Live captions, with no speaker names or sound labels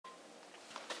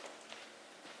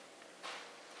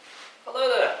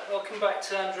Welcome back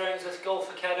to Andrew Ainsworth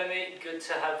Golf Academy. Good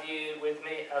to have you with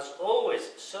me as always.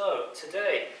 So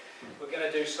today we're going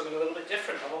to do something a little bit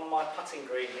different. I'm on my putting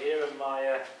green here in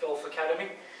my Golf Academy,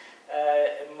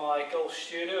 in my golf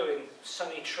studio in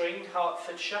sunny Tring,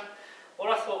 Hertfordshire.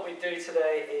 What I thought we'd do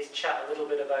today is chat a little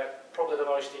bit about probably the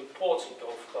most important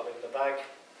golf club in the bag,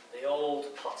 the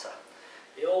old putter.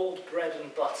 The old bread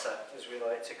and butter, as we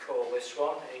like to call this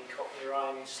one in Cockney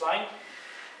rhyming slang.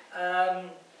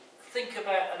 Think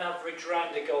about an average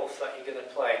round of golf that you're going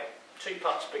to play. 2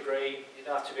 putts per green. You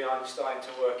don't have to be Einstein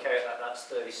to work out that that's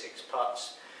 36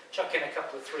 putts. Chuck in a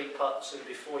couple of 3 putts and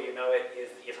before you know it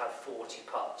you've had 40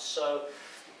 putts. So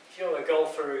if you're a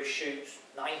golfer who shoots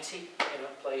 90,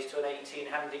 plays to an 18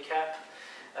 handicap,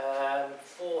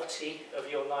 40 of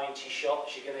your 90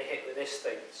 shots you're going to hit with this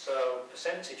thing. So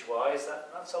percentage wise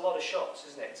that's a lot of shots,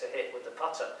 isn't it, to hit with the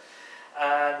putter.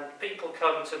 And people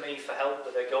come to me for help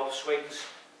with their golf swings.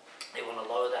 They want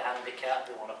to lower the handicap,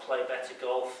 they want to play better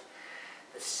golf.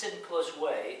 The simplest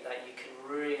way that you can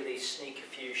really sneak a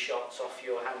few shots off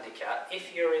your handicap,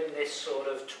 if you're in this sort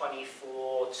of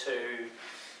 24 to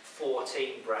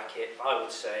 14 bracket, I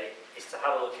would say, is to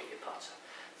have a look at your putter.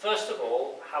 First of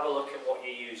all, have a look at what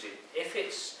you're using. If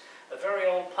it's a very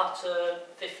old putter,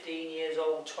 15 years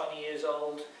old, 20 years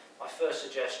old, my first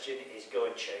suggestion is go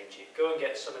and change it. Go and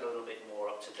get something a little bit more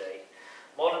up to date.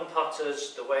 Modern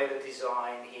putters, the way they're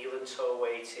designed, heel and toe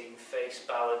weighting, face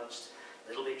balanced, a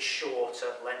little bit shorter,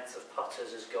 length of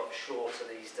putters has got shorter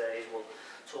these days. We'll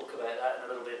talk about that in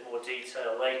a little bit more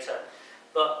detail later.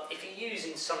 But if you're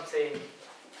using something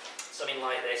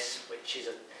like this, which is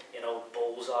a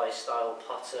bullseye style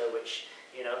putter, which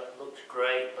looks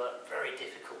great but very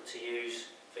difficult to use,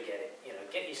 forget it.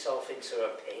 Get yourself into a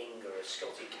Ping or a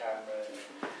Scotty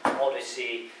Cameron,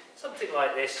 Odyssey, something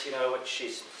like this, which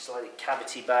is slightly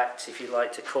cavity backed, if you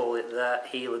like to call it that,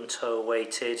 heel and toe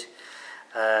weighted.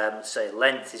 Say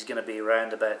length is going to be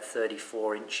around about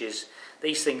 34 inches.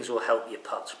 These things will help you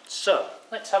putt. So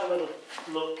let's have a little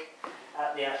look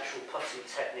at the actual putting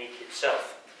technique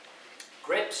itself.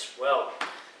 Grips, well,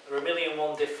 there are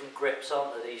 1,000,001 different grips,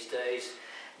 aren't there, these days?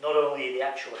 Not only the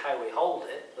actual how we hold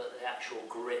it, but the actual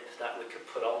grip that we could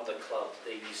put on the club.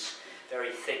 These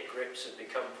very thick grips have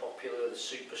become popular, the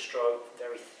super stroke,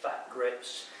 very fat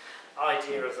grips.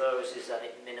 Idea of those is that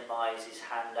it minimises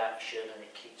hand action and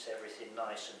it keeps everything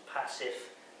nice and passive.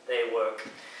 They work.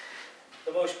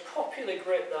 The most popular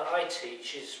grip that I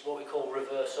teach is what we call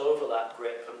reverse overlap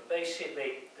grip, and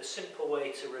basically the simple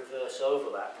way to reverse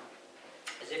overlap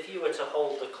is if you were to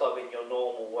hold the club in your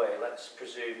normal way. Let's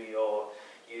presume you're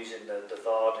using the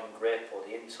Varden grip or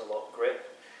the interlock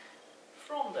grip.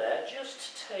 From there,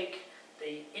 just take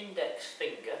the index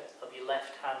finger of your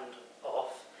left hand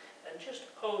off and just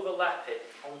overlap it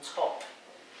on top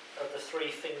of the 3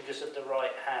 fingers of the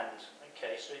right hand.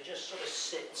 Okay, so it just sort of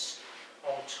sits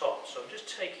on top. So I'm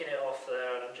just taking it off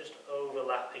there and I'm just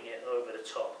overlapping it over the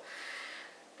top.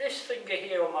 This finger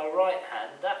here on my right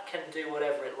hand, that can do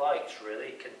whatever it likes really.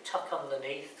 It can tuck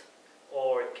underneath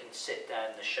or it can sit down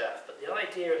the shaft. But the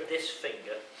idea of this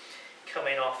finger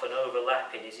coming off and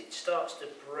overlapping is it starts to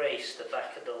brace the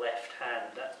back of the left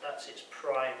hand. That's its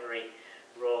primary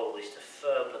role, is to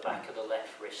firm the back of the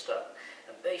left wrist up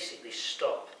and basically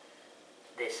stop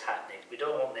this happening. We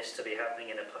don't want this to be happening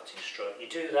in a putting stroke. You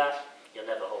do that, you'll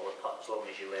never hold a putt as long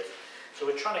as you live. So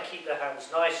we're trying to keep the hands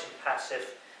nice and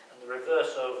passive, and the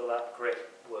reverse overlap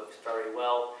grip works very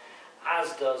well,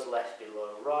 as does left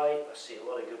below right. I see a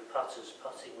lot of good putters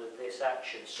putting with this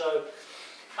action. So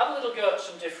have a little go at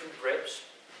some different grips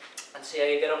and see how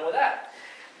you get on with that.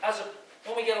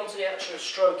 When we get onto the actual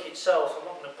stroke itself, I'm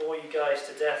not going to bore you guys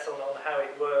to death on how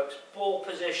it works. Ball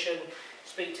position,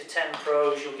 speak to 10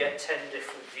 pros, you'll get 10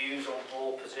 different views on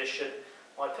ball position.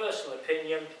 My personal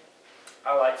opinion,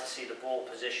 I like to see the ball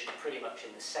position pretty much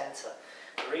in the centre.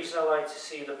 The reason I like to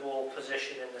see the ball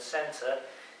position in the centre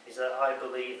is that I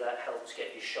believe that helps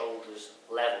get your shoulders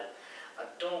level. I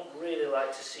don't really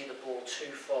like to see the ball too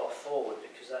far forward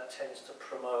because that tends to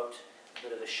promote a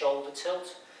bit of a shoulder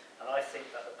tilt, and I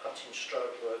think that the putting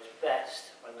stroke works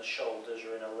best when the shoulders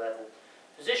are in a level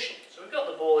position. So we've got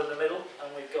the ball in the middle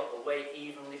and we've got the weight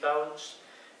evenly balanced.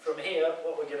 From here,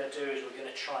 what we're going to do is we're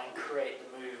going to try and create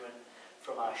the movement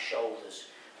from our shoulders.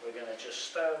 We're going to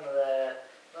just stand there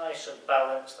nice and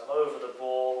balanced. I'm over the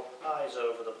ball, eyes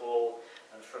over the ball,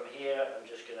 and from here I'm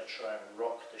just going to try and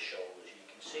rock the shoulders. You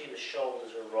can see the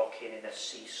shoulders are rocking in a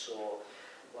seesaw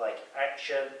like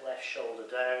action. Left shoulder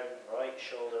down, right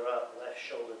shoulder up, left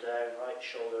shoulder down, right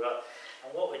shoulder up.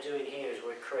 And what we're doing here is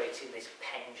we're creating this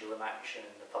pendulum action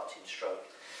in the putting stroke.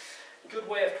 A good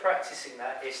way of practicing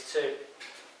that is to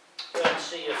go and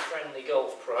see a friendly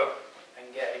golf pro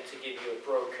and get him to give you a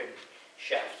broken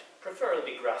shaft.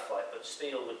 Preferably graphite, but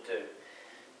steel would do.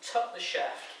 Tuck the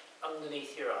shaft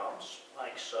underneath your arms,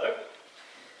 like so.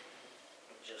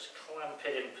 Just clamp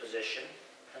it in position,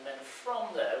 and then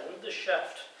from there, with the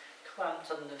shaft clamped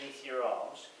underneath your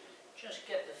arms, just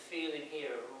get the feeling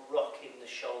here of rocking the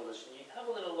shoulders. And you have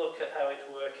a little look at how it's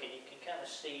working. You can kind of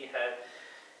see how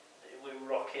we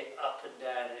rock it up and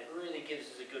down, and it really gives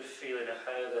us a good feeling of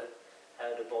how the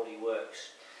body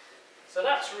works. So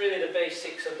that's really the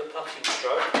basics of the putting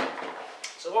stroke.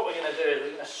 So what we're going to do is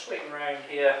we're going to swing around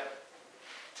here,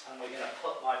 and we're going to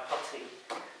put my putting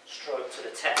stroke to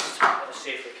the test. I'm going to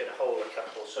see if we can hold a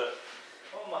couple. So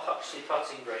on my Huxley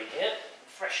putting green here,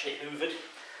 freshly hoovered.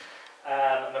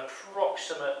 I'm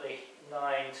approximately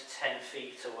 9 to 10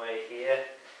 feet away here,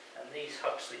 and these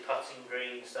Huxley putting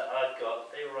greens that I've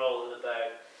got, they roll at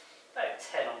about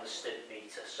 10 on the stimp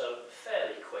meter, so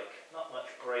fairly quick, not much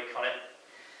break on it.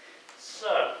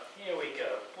 So here we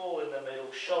go, ball in the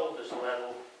middle, shoulders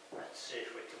level. Let's see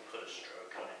if we can put a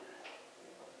stroke on it.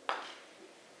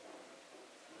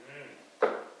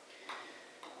 Not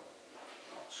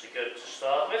so good to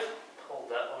start with. Hold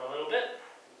that one a little bit.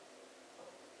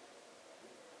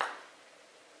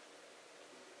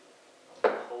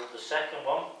 Hold the second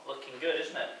one. Looking good,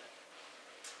 isn't it?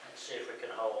 Let's see if we can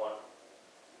hold one.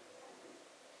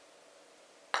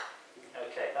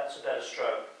 Okay, that's a better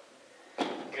stroke.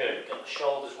 Good. Got the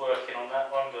shoulders working on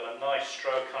that one. Got a nice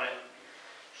stroke on it.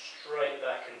 Straight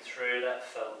back and through. That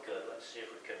felt good. Let's see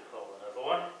if we can hold another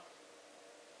one.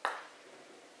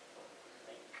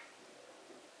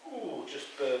 Ooh,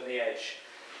 just burned the edge.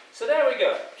 So there we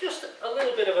go. Just a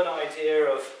little bit of an idea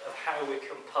of how we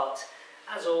can putt.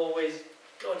 As always,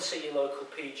 go and see your local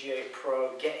PGA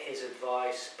pro, get his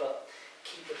advice, but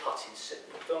keep the putting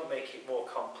simple. Don't make it more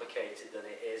complicated than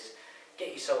it is.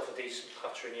 Get yourself a decent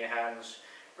putter in your hands,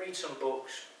 read some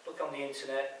books, look on the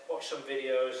internet, watch some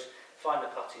videos, find a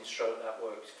putting stroke that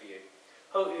works for you.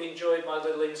 Hope you enjoyed my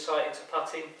little insight into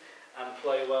putting, and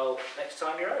play well next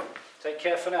time you're out. Take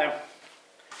care for now.